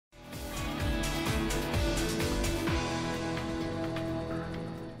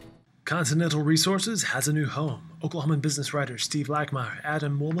Continental Resources has a new home. Oklahoman business writers Steve Lackmeyer,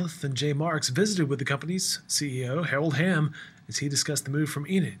 Adam Wilmoth, and Jay Marks visited with the company's CEO, Harold Hamm, as he discussed the move from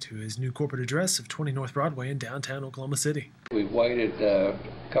Enid to his new corporate address of 20 North Broadway in downtown Oklahoma City. We've waited a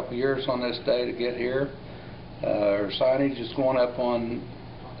couple years on this day to get here. Our signage is going up on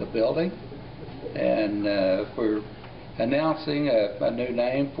the building, and we're announcing a new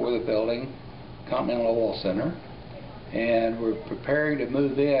name for the building, Continental Oil Center, and we're preparing to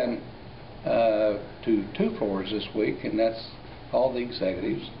move in to 2 floors this week, and that's all the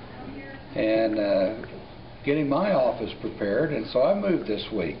executives, and getting my office prepared, and so I moved this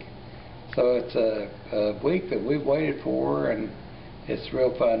week. So it's a week that we've waited for, and it's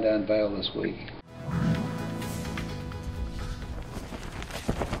real fun to unveil this week.